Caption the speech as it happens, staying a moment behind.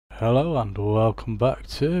Hello and welcome back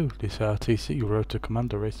to this RTC Road to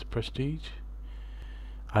Commander Race to Prestige.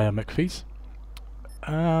 I am McFeEzE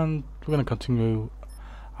and we're going to continue.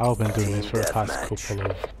 I've been doing this for the past couple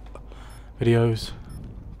of videos.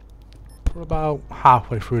 We're about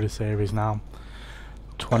halfway through the series now.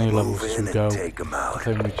 20 levels to go.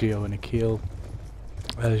 Playing with Geo and Akil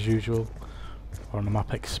as usual. We're on the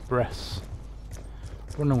map Express.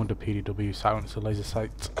 Running with the PDW silencer laser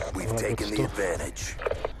sight. We've taken the advantage.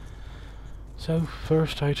 So,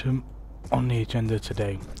 first item on the agenda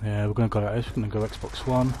today. We're going to go Xbox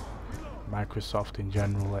One, Microsoft in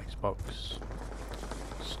general, Xbox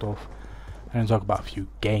stuff, and talk about a few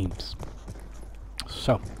games.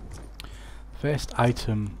 So, first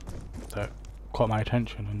item that caught my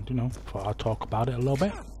attention, and thought I'd talk about it a little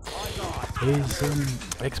bit, is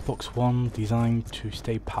Xbox One designed to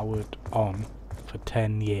stay powered on for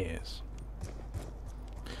 10 years.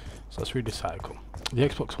 So let's read this article. The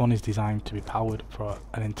Xbox One is designed to be powered for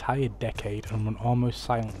an entire decade and run almost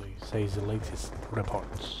silently, says the latest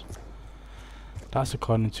reports. That's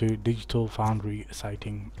according to Digital Foundry,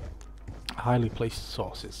 citing highly placed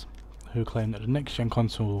sources, who claim that the next-gen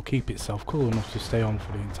console will keep itself cool enough to stay on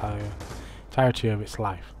for the entirety of its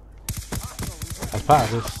life. As part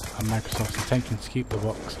of this, and Microsoft's intention to keep the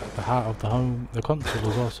box at the heart of the home, the console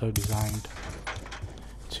is also designed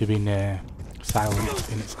to be near silent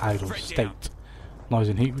in its idle state. Noise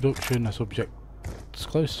and heat reduction are subjects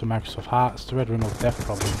close to Microsoft hearts. The red ring of death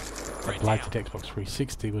problem that blighted Xbox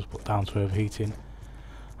 360 was put down to overheating,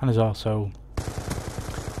 and has also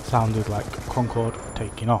sounded like Concorde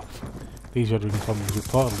taking off. These red ring problems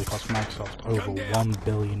reportedly cost Microsoft over $1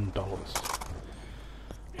 billion.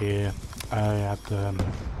 Here, I had,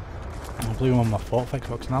 I believe I'm on my 4th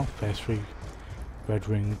Xbox now, phase 3 red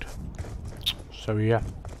ringed. So yeah.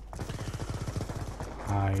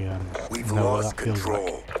 I know what that feels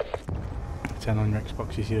like. Turn on your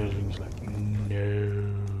Xbox, you see those rings like,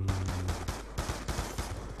 no.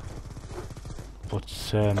 But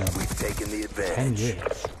we've taken the advantage. 10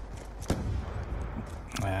 years.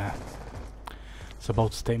 Yeah. It's a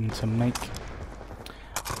bold statement to make.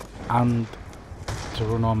 And to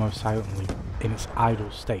run almost silently in its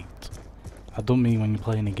idle state. I don't mean when you're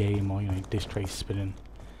playing a game or disc trace spinning.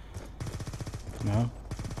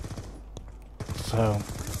 So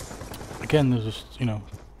again, there's just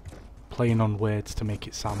playing on words to make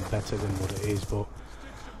it sound better than what it is, but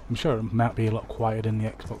I'm sure it might be a lot quieter than the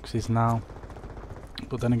Xbox is now.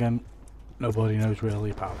 But then again, nobody knows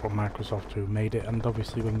really apart from Microsoft who made it, and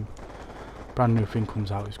obviously when a brand new thing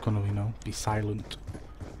comes out, it's gonna be silent.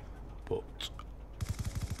 But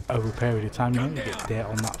over a period of time, you get dirt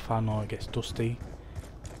on that fan or it gets dusty,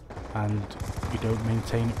 and you don't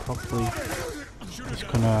maintain it properly, it's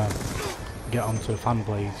gonna get onto the fan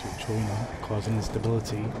blades, which will cause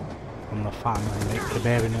instability on the fan and make the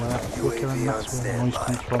bearing wear quicker, and that's where the noise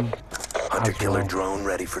comes from. Hunter-killer drone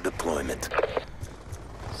ready for deployment.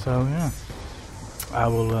 So yeah, I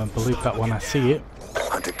will believe that when I see it.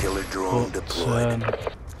 Hunter-killer drone deployed.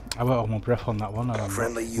 I won't hold my breath on that one, and I'm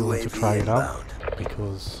willing to try it out,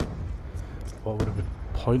 because what would have been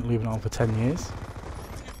point leaving it on for 10 years?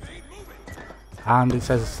 And it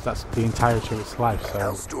says that's the entirety of its life,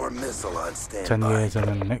 so missile on 10 years and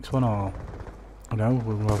then the next one, or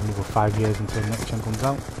we'll have another 5 years until the next one comes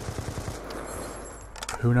out.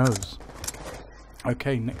 Who knows?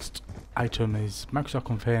 Okay, next item is Microsoft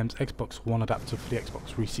confirms Xbox One adapter for the Xbox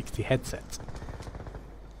 360 headset.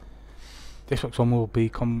 The Xbox One will be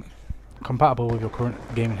compatible with your current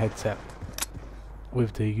gaming headset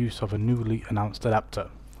with the use of a newly announced adapter.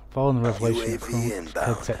 Following the revelation, current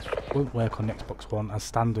headsets won't work on Xbox One as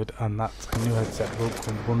standard, and that a new headset won't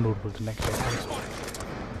come bundled with the next gen console.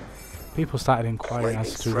 People started inquiring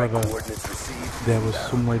as to whether there was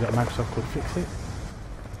some way that Microsoft could fix it.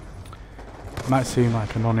 It might seem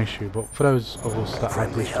like a non-issue, but for those of us that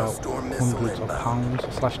have dished out hundreds of pounds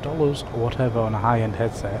 / dollars or whatever on a high-end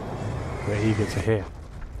headset, we're eager to hear.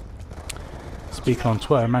 Speaking on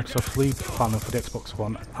Twitter, Microsoft's lead partner for the Xbox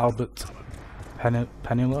One, Albert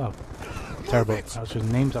Penila, terrible, that's his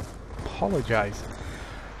names, I apologise,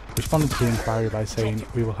 responded to the inquiry by saying,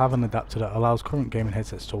 "We will have an adapter that allows current gaming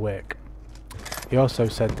headsets to work." He also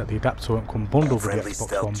said that the adapter won't come bundled with the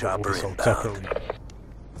Xbox One, but will be sold separately.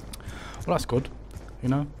 Well, that's good,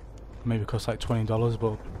 maybe cost like $20,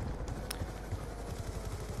 but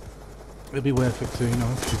it'll be worth it to,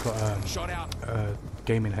 if you've got a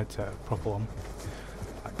gaming headset, a proper one,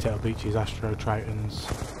 like Turtle Beach's, Astro, Tritons,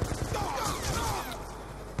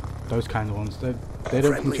 those kind of ones. They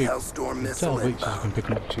don't come cheap. Turtle Beaches you can pick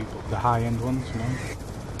them up cheap, but the high end ones,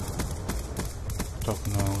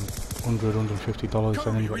 talking around $100, $150,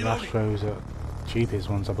 and then you've got the Astros at cheapest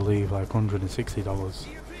ones, I believe, like $160.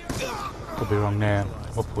 Could be wrong there,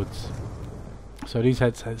 upwards. So these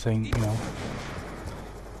headsets ain't, you know,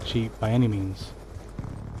 cheap by any means.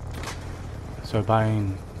 So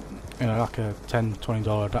buying, you know, like a $10,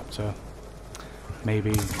 $20 adapter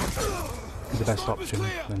maybe is the best option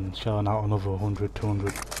than shelling out another $100,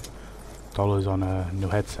 $200 on a new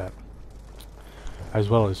headset. As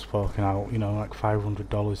well as forking out, you know, like $500,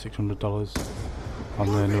 $600 on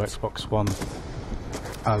the new Xbox One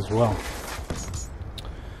as well.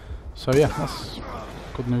 So yeah, that's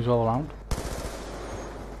good news all around.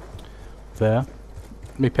 There.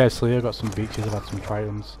 Me personally, I've got some beaches, I've had some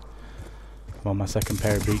try-ons. I'm on my second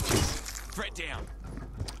pair of beaches.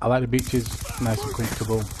 I like the beaches, nice and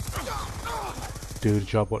comfortable. Do the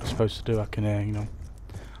job what it's supposed to do. I can you know,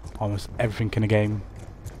 almost everything in a game.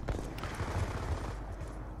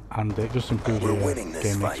 And it just improves your gaming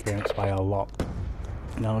experience by a lot.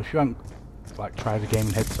 Now, if you haven't like tried a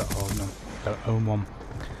gaming headset or, you know, don't own one,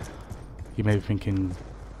 you may be thinking,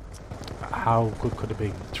 how good could it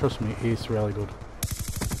be? Trust me, it is really good.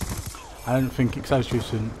 I don't think, because I was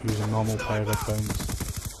using normal pair of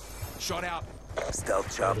headphones. Shot out.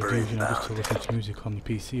 Stealth chopper you know, just to listen to music on your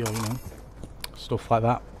PC or, you know, stuff like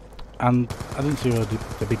that. And I didn't see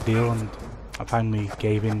the big deal, and I finally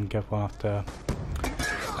gave one after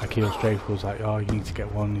Akil Strafe was like, oh, you need to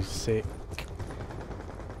get one, he's sick.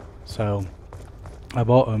 So I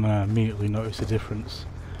bought them and I immediately noticed the difference.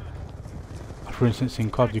 For instance, in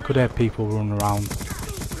COD you could have people running around,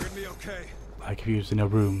 like if you was in a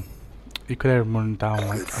room, you could have them running down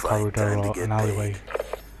like a corridor or an alleyway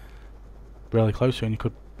really close to you, and you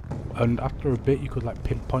could, and after a bit you could like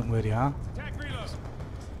pinpoint where they are.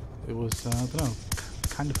 It was, I don't know,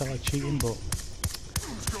 kind of felt like cheating, but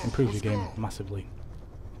improves your game massively.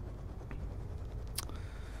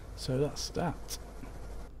 So that's that.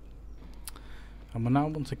 And we're now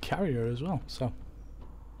on to carrier as well, so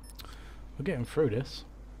we're getting through this.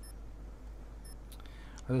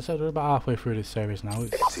 As I said, we're about halfway through this series now.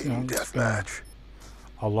 It's, you know, it's been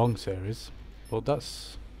a long series, but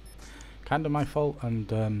that's kind of my fault,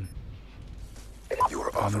 and you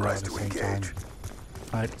are authorized to engage.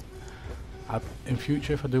 Like, in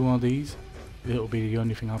future, if I do one of these, it'll be the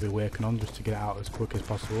only thing I'll be working on, just to get it out as quick as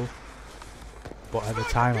possible. But at the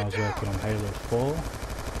time I was working on Halo 4,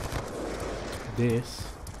 this,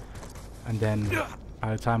 and then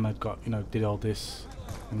by the time I'd got, you know, did all this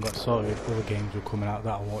and got sorted, other games were coming out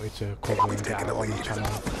that I wanted to cover and get out on the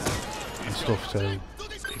channel and stuff, so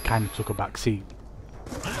it kind of took a back seat.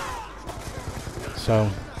 So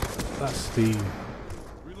that's the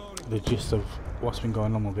gist of what's been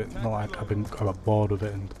going on with it. Not like I got bored with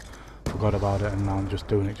it and forgot about it and now I'm just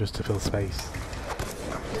doing it just to fill space.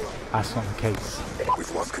 That's not the case. We've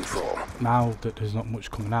lost control. Now that there's not much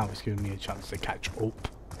coming out, it's giving me a chance to catch up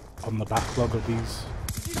on the backlog of these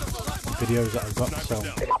videos that I've got, so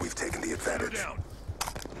we've taken the advantage.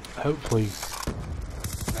 Hopefully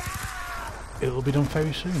it'll be done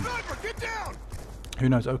very soon. Who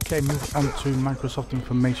knows? Okay, move on to Microsoft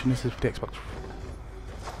information. This is for the Xbox.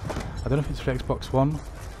 I don't know if it's for the Xbox One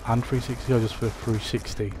and 360 or just for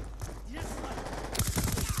 360.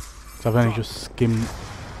 So I've only just skimmed,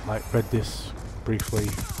 like, read this briefly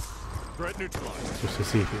just to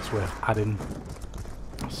see if it's worth adding.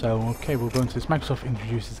 So okay, we'll go into this. Microsoft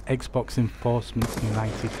introduces Xbox Enforcement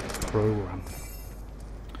United program.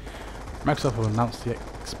 Microsoft have announced the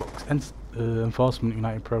Xbox Enforcement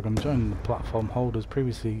United program, joining the platform holders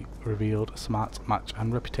previously revealed a smart match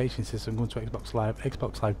and reputation system going to Xbox Live.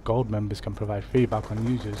 Xbox Live Gold members can provide feedback on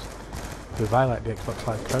users who violate the Xbox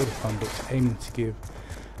Live code of conduct, aiming to give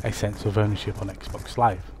a sense of ownership on Xbox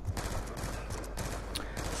Live.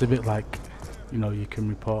 It's a bit like, you know, you can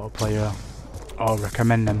report a player or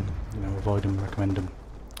recommend them, you know, avoid them, recommend them,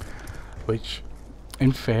 which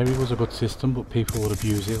in theory was a good system, but people would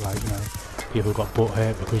abuse it. Like, you know, people got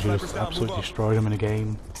butthurt because you just absolutely destroyed them in a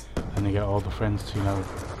game, and you get all the friends to, you know,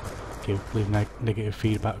 leave negative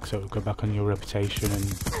feedback, so it would go back on your reputation, and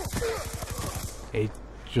it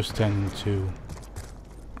just tended to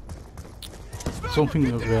something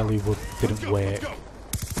that really didn't work.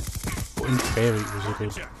 But in theory, it was a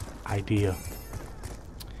good idea.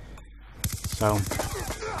 So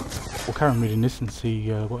we'll carry on reading this and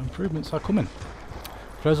see what improvements are coming.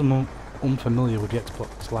 For those unfamiliar with the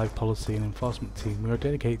Xbox Live policy and enforcement team, we are a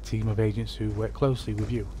dedicated team of agents who work closely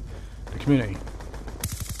with you, the community,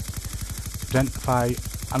 to identify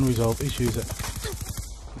and resolve issues that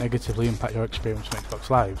negatively impact your experience on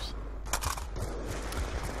Xbox Lives.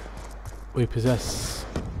 We possess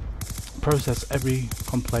process every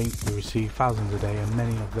complaint we receive, thousands a day, and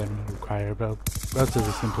many of them require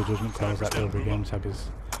relatively simple judgment calls that delivery game taggers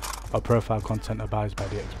or profile content abides by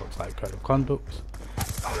the Xbox Live Code of Conduct.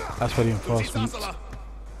 That's where the enforcement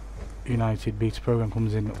United Beta program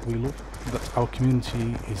comes in. We look that our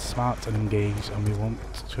community is smart and engaged, and we want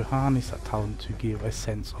to harness that talent to give a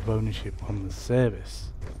sense of ownership on the service.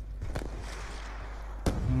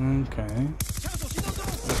 Okay,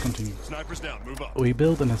 let's continue. Snipers down, move up. We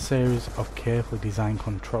build in a series of carefully designed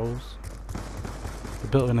controls. We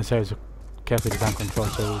built in a series of carefully designed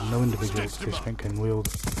controls so no individual participant can wield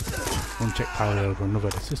unchecked power over another.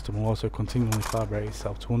 The system will also continually collaborate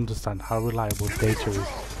itself to understand how reliable data is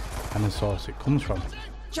and the source it comes from.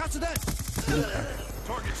 Okay.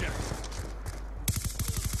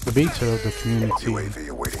 The beta of the community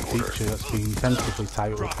feature that's been tentatively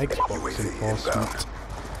titled Xbox Enforcement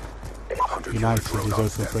United is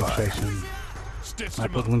open for registration. I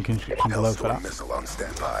put the link in the description below for that.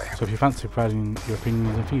 So if you fancy providing your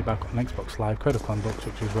opinions and feedback on Xbox Live Code of Conduct,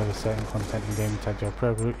 which is whether certain content and gaming tags are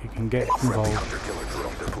appropriate, you can get involved.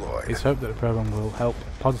 It's hoped that the program will help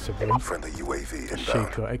positively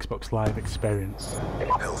shape your Xbox Live experience.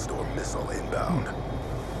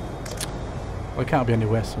 Well, it can't be any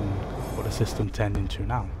worse than what the system turned into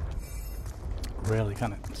now. Really,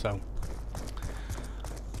 can it? So,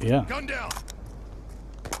 yeah. Gun down.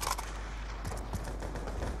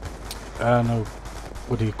 No,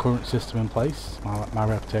 with the current system in place, my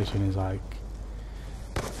reputation is like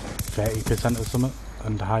 30% or something,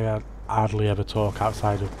 and I hardly ever talk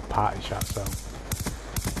outside of party chat, so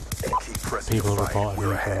people report me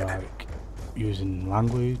for like using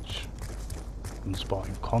language,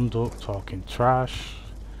 unsporting conduct, talking trash.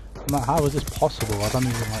 I'm like, how is this possible? I don't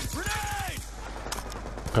even like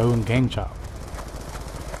go in game chat,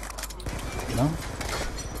 you know?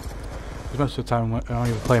 Most of the time I'm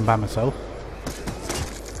either playing by myself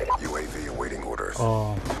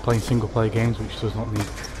or playing single player games which does not need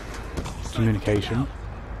communication,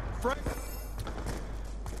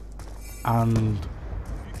 and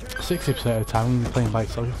 60% of the time when you're playing by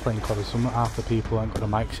yourself, you're playing COD or something, half the people ain't got a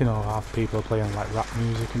mics in, or half the people are playing like rap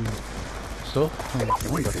music and stuff, and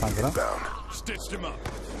you ain't got time for that.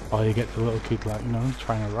 Or you get the little kid like, you know,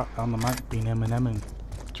 trying to rap down the mic being Eminem and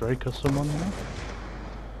Drake or someone, you know.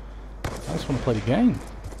 I just want to play the game.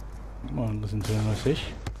 I want to listen to another ish.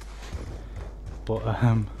 But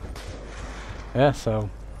yeah, so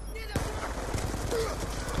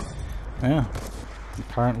yeah,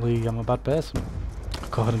 apparently I'm a bad person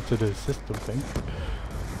according to the system thing.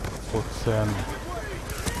 But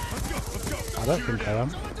I don't think I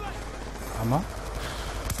am. Am I?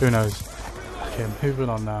 Who knows? Okay, moving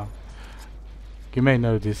on now. You may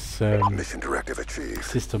know this Mission directive achieved.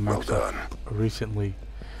 system Well Microsoft done. recently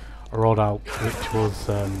rolled out, which was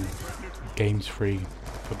games free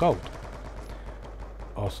for gold,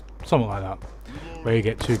 or something like that, where you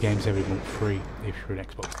get 2 games every month free if you're an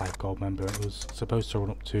Xbox Live Gold member. It was supposed to run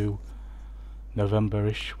up to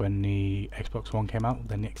November-ish when the Xbox One came out,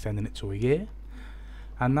 then extending it to a year,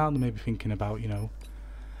 and now they may be thinking about, you know,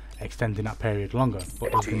 extending that period longer,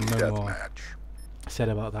 but there's been no more said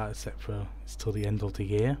about that except for it's till the end of the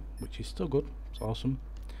year, which is still good. It's awesome.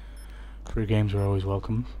 Free games are always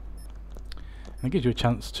welcome. And it gives you a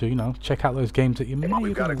chance to, you know, check out those games that you may have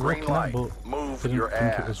been looking at, but didn't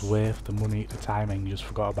think it was worth the money at the time and you just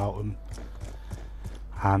forgot about them.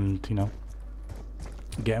 And, you know,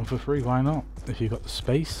 get them for free, why not? If you've got the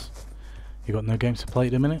space, you've got no games to play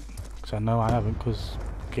at the minute, because I know I haven't, because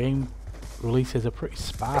game releases are pretty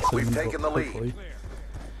sparse at the minute, but hopefully.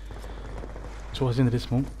 Towards the end of this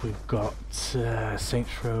month, we've got Saints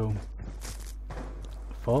Row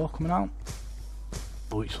 4 coming out,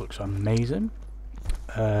 which looks amazing.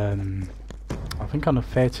 I think on the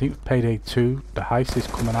 13th, Payday 2, the heist is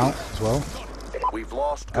coming out as well. We've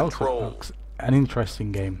lost Also, control. looks an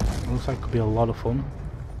interesting game. It looks like it could be a lot of fun.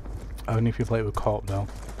 Only if you play it with co-op though.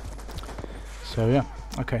 So yeah,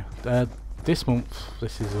 okay. This month,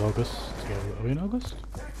 this is August. Yeah, are we in August?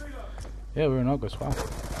 Yeah, we're in August. Wow,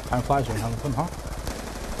 time flies when you're having fun, huh?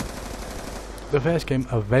 The first game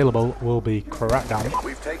available will be Crackdown,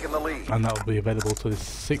 We've taken the lead. and that will be available to the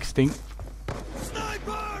 16th.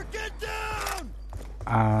 Sniper, get down!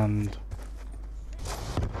 And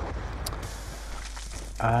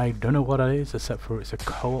I don't know what it is, except for it's a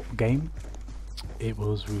co-op game. It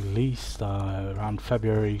was released around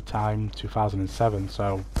February time 2007,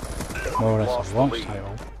 so more or less a launch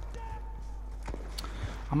title.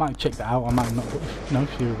 I might check that out. I might not. You know,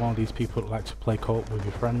 if you're one of these people that like to play co-op with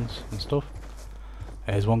your friends and stuff,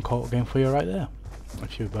 there's one co-op game for you right there.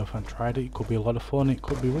 If you both haven't tried it, it could be a lot of fun. It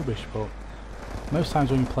could be rubbish, but most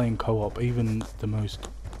times when you're playing co-op, even the most,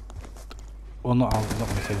 well, I'm not going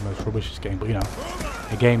to say the most rubbish game, but you know,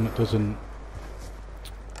 a game that doesn't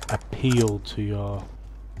appeal to your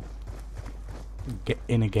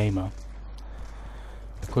inner gamer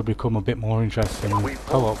could become a bit more interesting in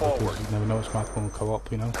co-op, because you never know what's going to happen with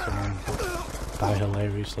co-op, you know, someone could die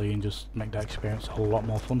hilariously and just make that experience a whole lot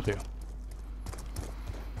more fun for you.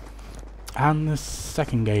 And the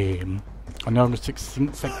second game, on November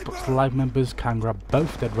 16th, Xbox Live members can grab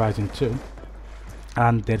both Dead Rising 2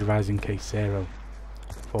 and Dead Rising Case Zero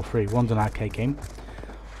for free. One's an arcade game,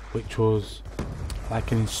 which was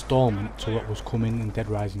like an installment to what was coming in Dead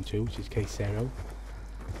Rising 2, which is Case Zero,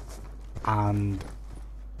 and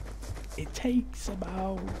it takes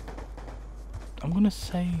about, I'm gonna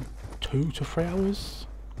say 2 to 3 hours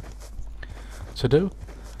to do.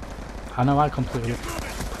 I know I completed it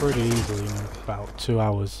pretty easily in about 2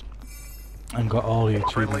 hours and got all the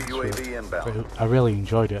achievements for it. I really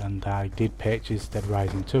enjoyed it, and I did purchase Dead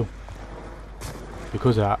Rising 2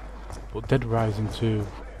 because of that. But Dead Rising 2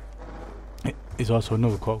 is also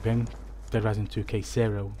another co-op game. Dead Rising 2 Case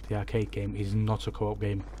Zero, the arcade game, is not a co-op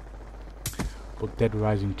game, but Dead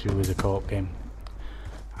Rising 2 is a co-op game.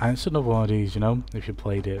 And it's another one of these, you know, if you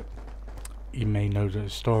played it, you may know that the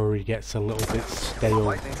story gets a little bit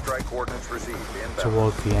stale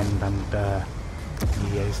towards the end, and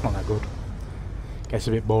yeah, it's not that good. Gets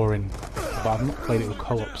a bit boring. But I've not played it with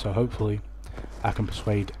co-op, so hopefully I can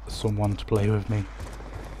persuade someone to play with me.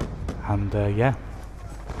 And yeah,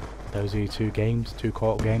 those are your two games, two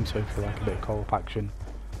co-op games. So if you like a bit of co-op action,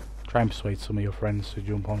 try and persuade some of your friends to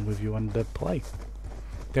jump on with you and play.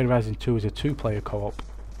 Dead Rising 2 is a 2-player co-op.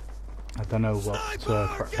 I don't know what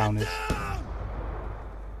Crackdown is.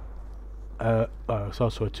 Oh, it's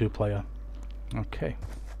also a 2-player. Okay,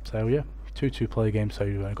 so yeah, 2-player games. So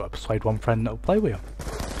you've only got to persuade one friend that'll play with you.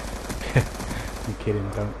 I'm kidding,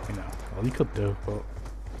 don't, you know. Well, you could do, but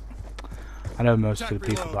I know most of the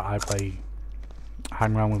people that I play,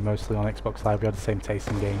 hang around with mostly on Xbox Live, we have the same taste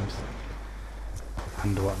in games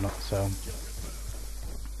and whatnot, so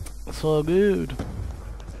it's all good.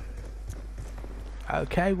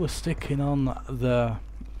 Okay, we're sticking on the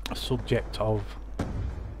subject of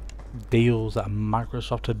deals that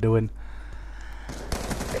Microsoft are doing,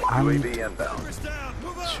 and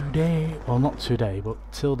today, well, not today, but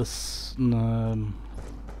till this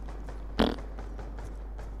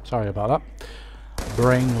sorry about that,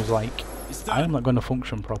 brain was like, I am not going to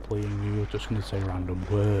function properly and you're just going to say random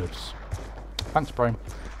words. Thanks, brain,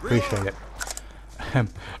 appreciate it.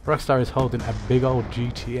 Rockstar is holding a big old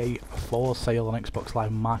GTA 4 sale on Xbox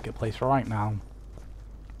Live Marketplace right now.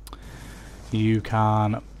 You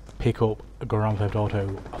can pick up Grand Theft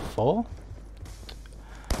Auto 4,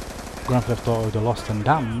 Grand Theft Auto The Lost and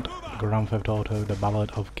Damned, Grand Theft Auto The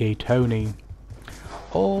Ballad of Gay Tony,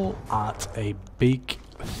 all at a big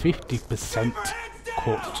 50%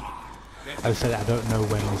 cut. As I said, I don't know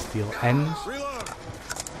when this deal ends,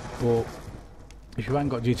 but if you haven't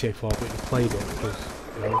got GTA 4 but you played it, because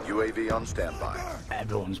you know, UAV on standby.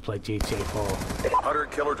 Everyone's played GTA 4. Hunter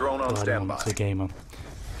killer drone on standby. It's a gamer. If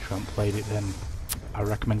you haven't played it, then I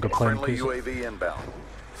recommend go playing, Friendly because UAV inbound.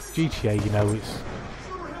 GTA, you know, it's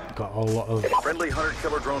got a lot of Friendly hunter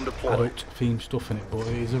killer drone deployed. adult themed stuff in it, but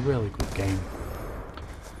it is a really good game.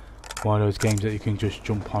 One of those games that you can just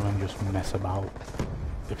jump on and just mess about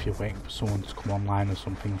if you're waiting for someone to come online or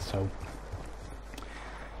something. So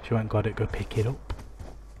if you haven't got it, go pick it up.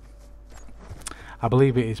 I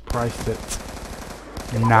believe it is priced at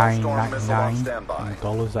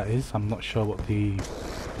 $9.99 that is. I'm not sure what the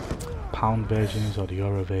pound version is or the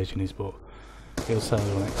euro version is, but it'll sell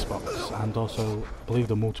on Xbox, and also I believe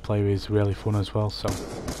the multiplayer is really fun as well. So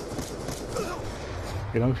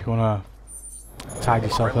you know, if you wanna tide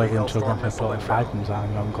yourself over until Grand Theft Auto 5 comes out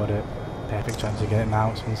and you haven't got it, perfect chance to get it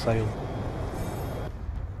now. It's on sale,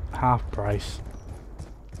 half price.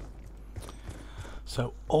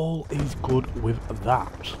 So all is good with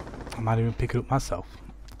that. I might even pick it up myself,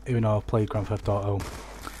 even though I've played Grand Theft Auto.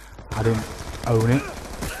 I didn't own it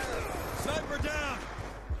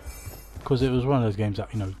because it was one of those games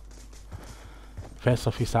that, you know, first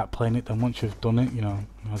off you start playing it, then once you've done it, you know,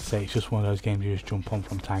 I'd say it's just one of those games you just jump on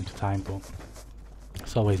from time to time, but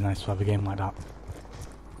it's always nice to have a game like that.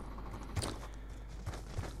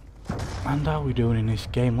 And how are we doing in this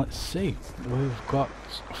game? Let's see. We've got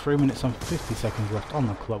 3 minutes and 50 seconds left on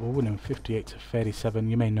the clock. We're winning 58 to 37.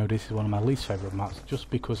 You may know this is one of my least favourite maps just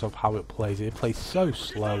because of how it plays. It plays so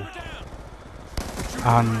slow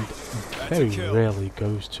and very rarely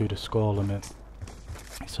goes to the score limit.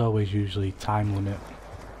 It's always usually time limit,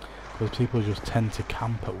 because people just tend to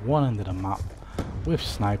camp at one end of the map with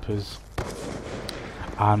snipers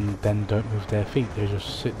and then don't move their feet. They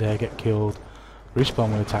just sit there, get killed,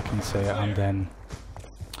 respawn with attacking Seer, and then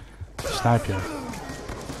snipe you.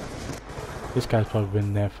 This guy's probably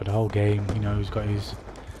been there for the whole game. You know, he's got his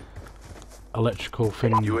electrical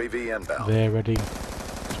thing UAV inbound. there ready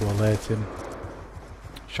to alert him.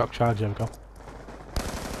 Shock charge, there we go.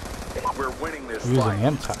 We're winning this We're using fight. the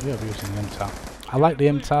MTAP, yeah, we're using the MTAP. I like the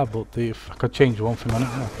MTAP, but if I could change one thing on it,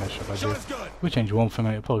 okay, should I do? If we change one thing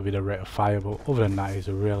on it, it'd probably be the rate of fire, but other than that, it's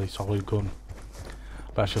a really solid gun.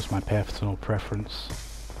 That's just my personal preference.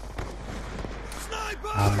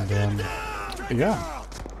 And, yeah.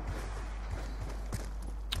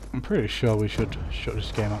 I'm pretty sure we should shut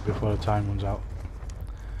this game up before the time runs out.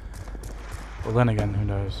 But then again, who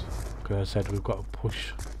knows? Because I said we've got to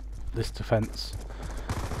push this defense.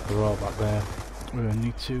 They're all back there. We're going to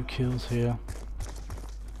need 2 kills here.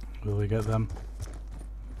 Will we get them?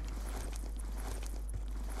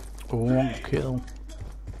 1 kill.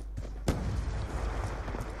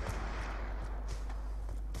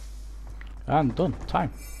 And done.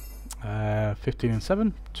 Time. 15 and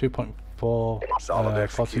 7. 2.4.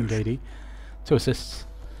 14 JD. 2 assists.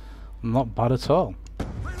 Not bad at all.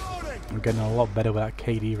 I'm getting a lot better with that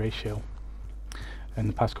KD ratio in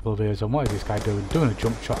the past couple of years. And what is this guy doing? Doing a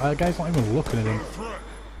jump shot. That guy's not even looking at him.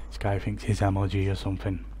 This guy thinks he's MLG or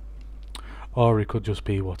something. Or it could just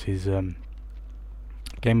be what his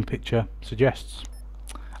game picture suggests.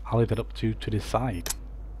 I'll leave it up to decide.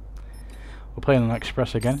 We're playing on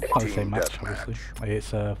Express again. Not the same match, obviously.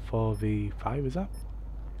 It's 4v5, is that?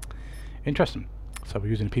 Interesting. So we're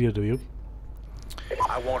using PW.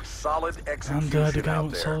 I want solid execution. And the guy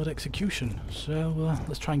wants solid execution. So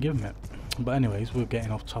let's try and give him it. But anyways, we're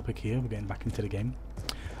getting off topic here. We're getting back into the game.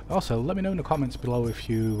 Also, let me know in the comments below if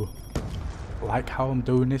you like how I'm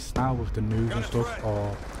doing this now with the news and stuff,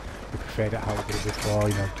 or you preferred it how I did it before,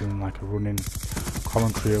 you know, doing like a running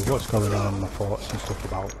commentary of what's going on and my thoughts and stuff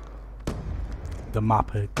about the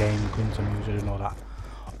map, game, guns I'm using and all that.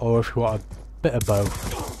 Or if you want a bit of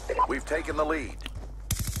both. We've taken the lead.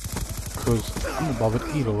 Because I'm not bothered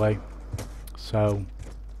either way. So,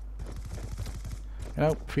 you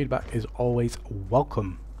know, feedback is always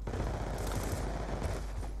welcome.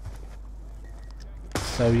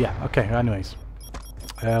 So yeah, okay, anyways.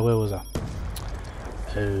 Where was I?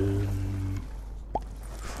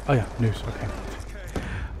 Oh yeah, news, okay.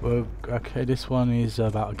 Well, okay, this one is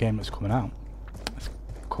about a game that's coming out. It's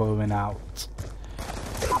coming out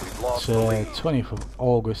 20th of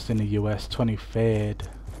August in the US, 23rd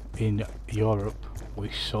in Europe,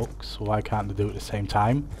 which sucks. Why can't they do it at the same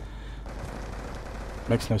time?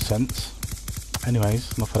 Makes no sense.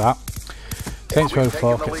 Anyways, enough of that. Saints Row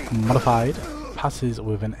 4 gets modified, passes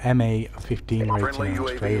with an MA15 rating in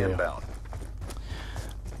Australia.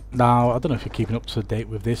 Now, I don't know if you're keeping up to date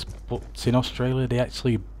with this, but in Australia they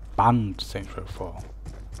actually banned Saints Row 4.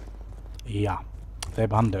 Yeah, they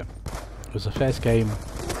banned it. It was the first game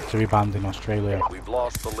to be banned in Australia. We've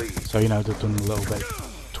lost the lead. So, you know, they've done a little bit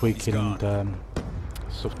tweaking and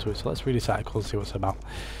stuff to it. So let's read this article and see what it's about.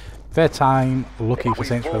 Third time lucky for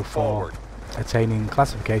Saints Row 4 attaining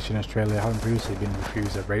classification in Australia, having previously been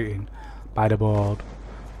refused a rating by the board,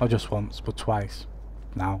 not just once but twice.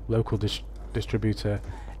 Now, local distributor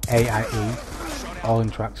AIE, All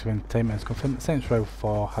Interactive Entertainment, has confirmed that Saints Row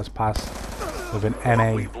 4 has passed with an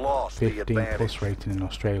MA15 plus rating in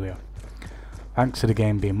Australia, thanks to the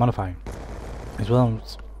game being modified, as well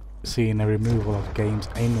as seeing the removal of the game's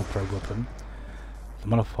anal probe weapon. The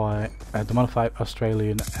modified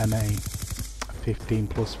Australian MA15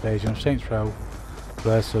 plus version of Saints Row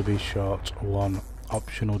will also be short one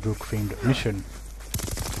optional drug-themed mission,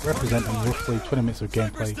 representing roughly 20 minutes of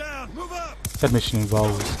gameplay. Said mission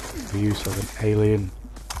involves the use of an alien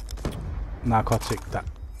narcotic that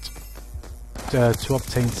to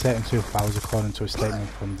obtain certain superpowers, according to a statement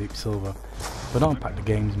from Deep Silver, but not impact the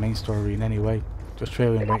game's main story in any way. The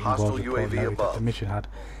Australian rating board report noted that the mission had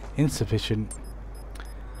insufficient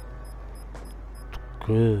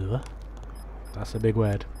that's a big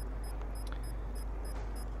word.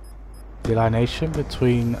 Delineation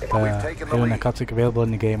between the narcotic available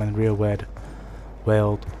in the game and real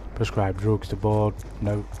world prescribed drugs. The board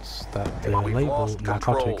notes that the label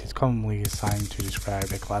narcotic is commonly assigned to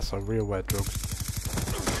describe a class of real world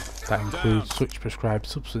drugs that includes such prescribed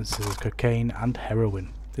substances as cocaine and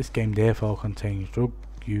heroin. This game therefore contains drug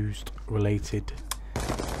use related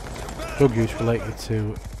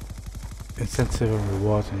to incentive and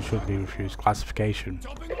rewards and should be refused classification.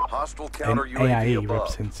 An AIE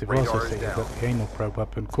representative also stated that the anal probe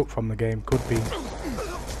weapon cut from the game could be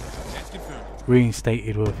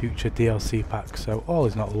reinstated with a future DLC pack, so all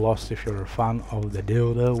is not lost if you're a fan of the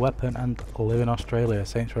dildo weapon and live in Australia.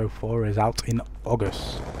 Saints Row 4 is out in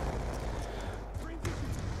August.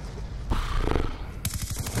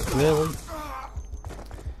 Really?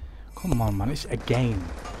 Come on, man, it's a game.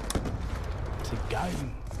 It's a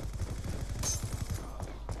game.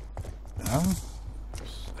 You know?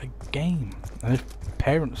 It's a game. And if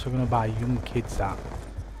parents are going to buy young kids that,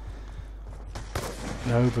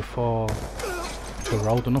 you know, before they're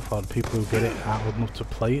old enough, or people who get it aren't old enough to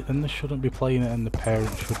play it, then they shouldn't be playing it and the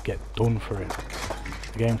parents should get done for it.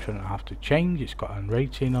 The game shouldn't have to change, it's got a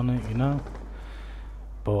rating on it, you know.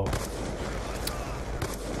 But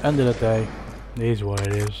end of the day, it is what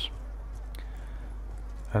it is.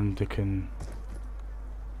 And they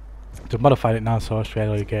modified it now, so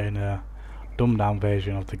Australia are getting a dumbed down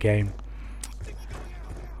version of the game.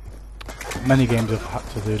 Many games have had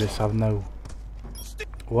to do this. I've know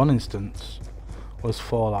one instance was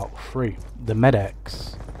Fallout 3. The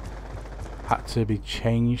medics had to be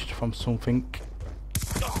changed from something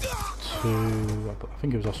to, I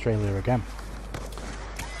think it was Australia again,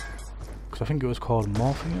 because I think it was called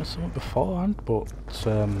morphine or something beforehand, but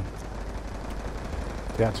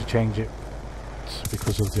they had to change it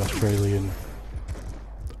because of the Australian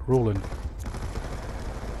ruling.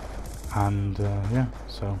 And yeah,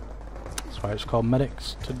 so that's why it's called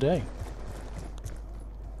medics today.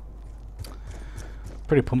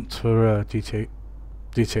 Pretty pumped for GTA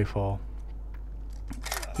 4.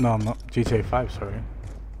 No, I'm not. GTA 5, sorry.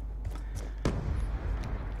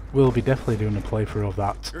 We'll be definitely doing a playthrough of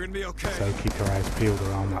that. You're gonna be okay. So keep your eyes peeled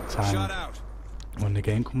around that time Shot out. when the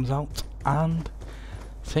game comes out. And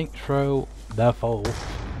Saints Row, therefore,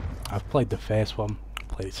 I've played the first one,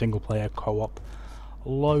 played single player, co-op,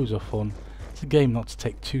 loads of fun. It's a game not to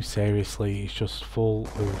take too seriously, it's just full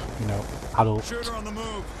of, you know, adult Shooter on the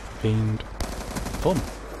move. themed fun.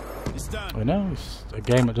 It's done. You know, it's a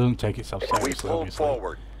game that doesn't take itself We seriously, pull obviously.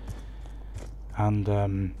 forward. And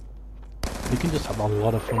you can just have a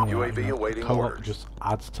lot of fun with UAV that, you know. awaiting Co-op orders. just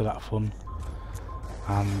adds to that fun.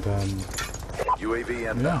 And UAV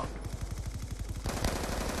yeah. inbound.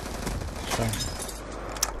 So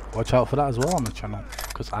watch out for that as well on the channel,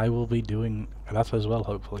 because I will be doing that as well,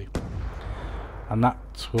 hopefully. And that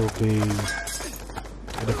will be in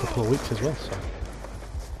a couple of weeks as well, so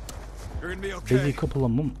You're gonna be okay. busy couple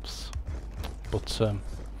of months. But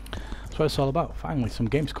that's what it's all about. Finally, some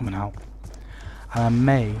games coming out.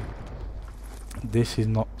 And this is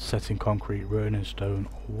not set in concrete, written in stone,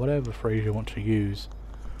 or whatever phrase you want to use,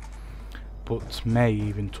 but may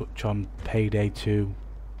even touch on Payday 2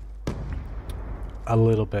 a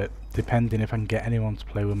little bit, depending if I can get anyone to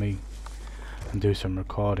play with me and do some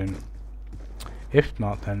recording. If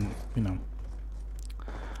not, then, you know,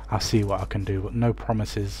 I'll see what I can do, but no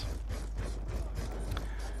promises.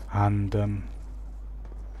 And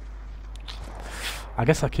I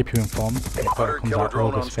guess I'll keep you informed before it comes out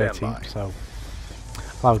Drone on August 13th, standby. so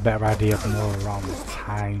I'll have a better idea more around the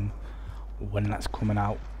time when that's coming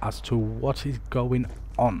out as to what is going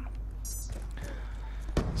on.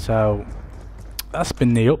 So that's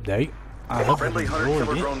been the update. I hope Friendly you hunter enjoyed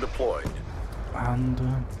killer it. drone deployed. And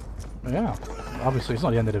yeah, obviously it's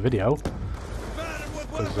not the end of the video,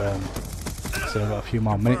 because still got a few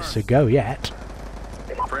more minutes to go yet.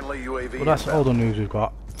 Friendly UAV But that's inbound. all the news we've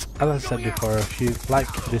got. As I said before, if you like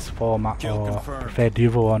this format Kill or confirmed. prefer the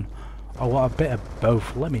other one, or want a bit of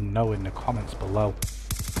both, let me know in the comments below.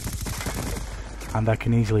 And I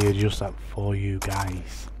can easily adjust that for you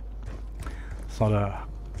guys. It's not a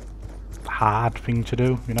hard thing to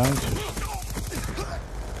do, you know, it's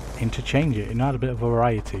just interchange it, you know, add a bit of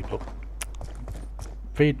variety. But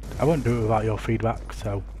I won't do it without your feedback,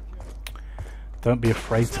 so don't be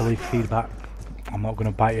afraid to leave feedback. I'm not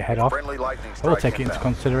going to bite your head off. Friendly lightning I will strike take it into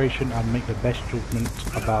inbound. consideration and make the best judgment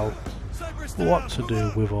about what to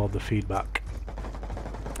do with all the feedback,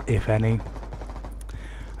 if any.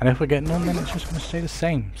 And if we get none, then it's just going to stay the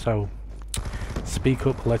same. So speak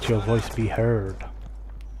up, let your voice be heard,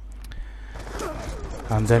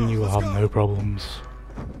 and then you will have no problems.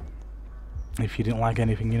 If you didn't like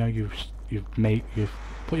anything, you know, you've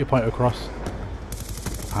put your point across,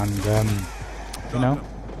 and you know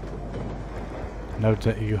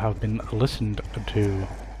that you have been listened to.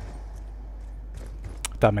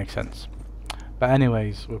 If that makes sense. But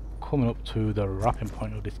anyways, we're coming up to the wrapping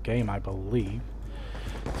point of this game, I believe.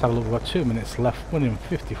 Let's have a look. We've got 2 minutes left, winning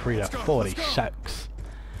 53 to 46.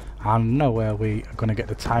 I don't know where we are going to get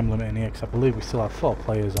the time limit in here, because I believe we still have 4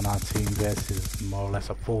 players on our team versus more or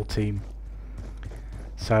less a full team.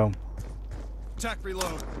 So Attack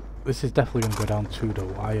reload. this is definitely going to go down to the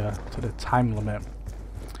wire, to the time limit.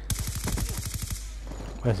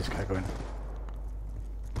 Where's this guy going?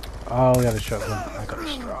 Oh, he had a shotgun. I got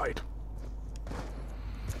destroyed.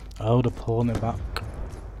 Oh, they're pulling it back.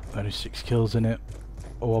 Only 6 kills in it.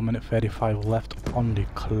 1 minute 35 left on the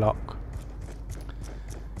clock.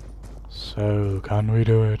 So, can we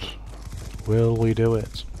do it? Will we do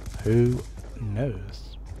it? Who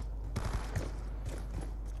knows?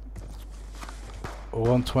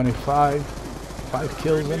 125. 5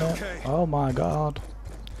 kills in it. Oh my god.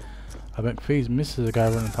 McFeEzE misses a guy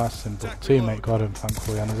running past him, but teammate got him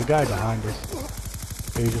thankfully, and there's a guy behind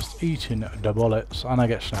us. He's just eating the bullets, and I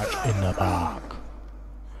get sniped in the back.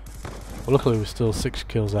 Well, luckily we're still 6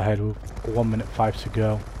 kills ahead with 1 minute 5 to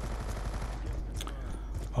go.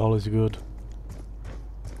 All is good.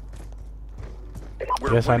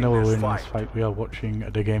 Yes, I know we're winning this fight. We are watching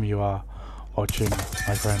the game you are watching,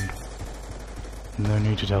 my friend. No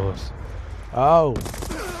need to tell us. Oh!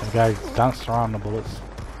 The guy danced around the bullets.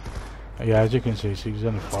 Yeah, as you can see, he's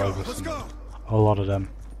only 4 of us. A lot of them.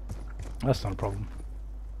 That's not a problem.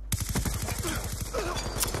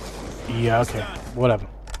 Yeah, okay. Whatever.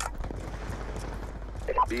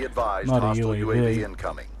 Be advised, Not a hostile UAV UAV.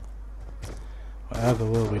 incoming. Whatever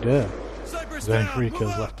will we do? There's only 3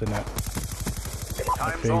 kills left in it.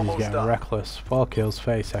 Time's McFeEzE almost getting done. reckless. 4 kills,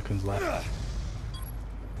 30 seconds left.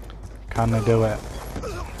 Can they do it?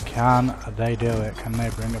 Can they do it? Can they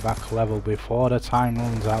bring it back a level before the time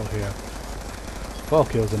runs out here? 4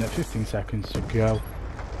 kills in it, 15 seconds to go.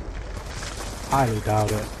 Highly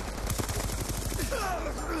doubt it.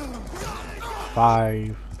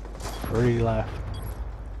 5, 3 left.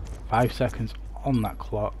 5 seconds on that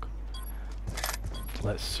clock.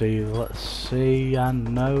 Let's see,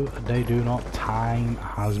 and no, they do not. Time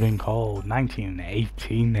has been called.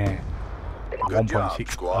 1918 there. Good job,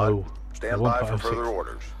 1.60. squad. Stand by for further 1.06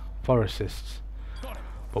 orders. for assists.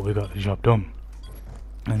 But we got the job done.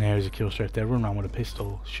 And there's a kill straight there. Run around with a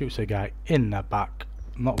pistol, shoots a guy in the back.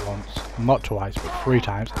 Not once, not twice, but 3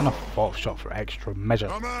 times, and a 4th shot for extra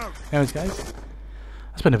measure. Anyways, guys,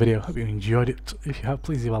 that's been the video. Hope you enjoyed it. If you have,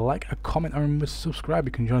 please leave a like, a comment, and remember to subscribe.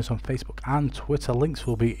 You can join us on Facebook and Twitter. Links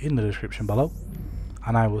will be in the description below.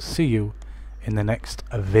 And I will see you in the next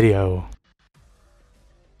video.